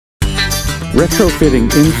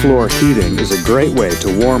Retrofitting in-floor heating is a great way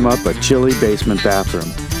to warm up a chilly basement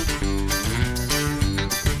bathroom.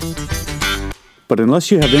 But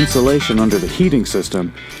unless you have insulation under the heating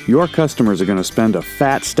system, your customers are going to spend a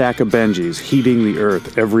fat stack of Benjies heating the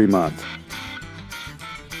earth every month.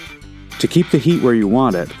 To keep the heat where you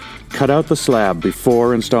want it, cut out the slab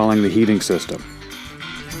before installing the heating system.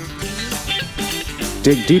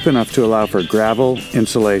 Dig deep enough to allow for gravel,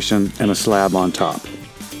 insulation, and a slab on top.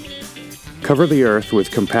 Cover the earth with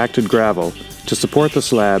compacted gravel to support the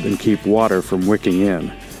slab and keep water from wicking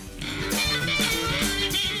in.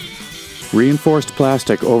 Reinforced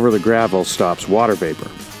plastic over the gravel stops water vapor.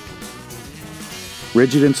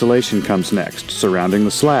 Rigid insulation comes next, surrounding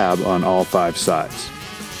the slab on all 5 sides.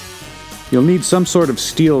 You'll need some sort of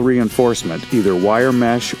steel reinforcement, either wire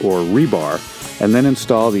mesh or rebar, and then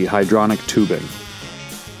install the hydronic tubing.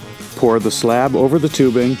 Pour the slab over the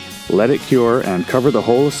tubing, let it cure, and cover the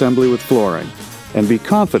whole assembly with flooring. And be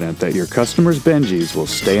confident that your customers' Benjies will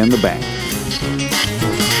stay in the bank.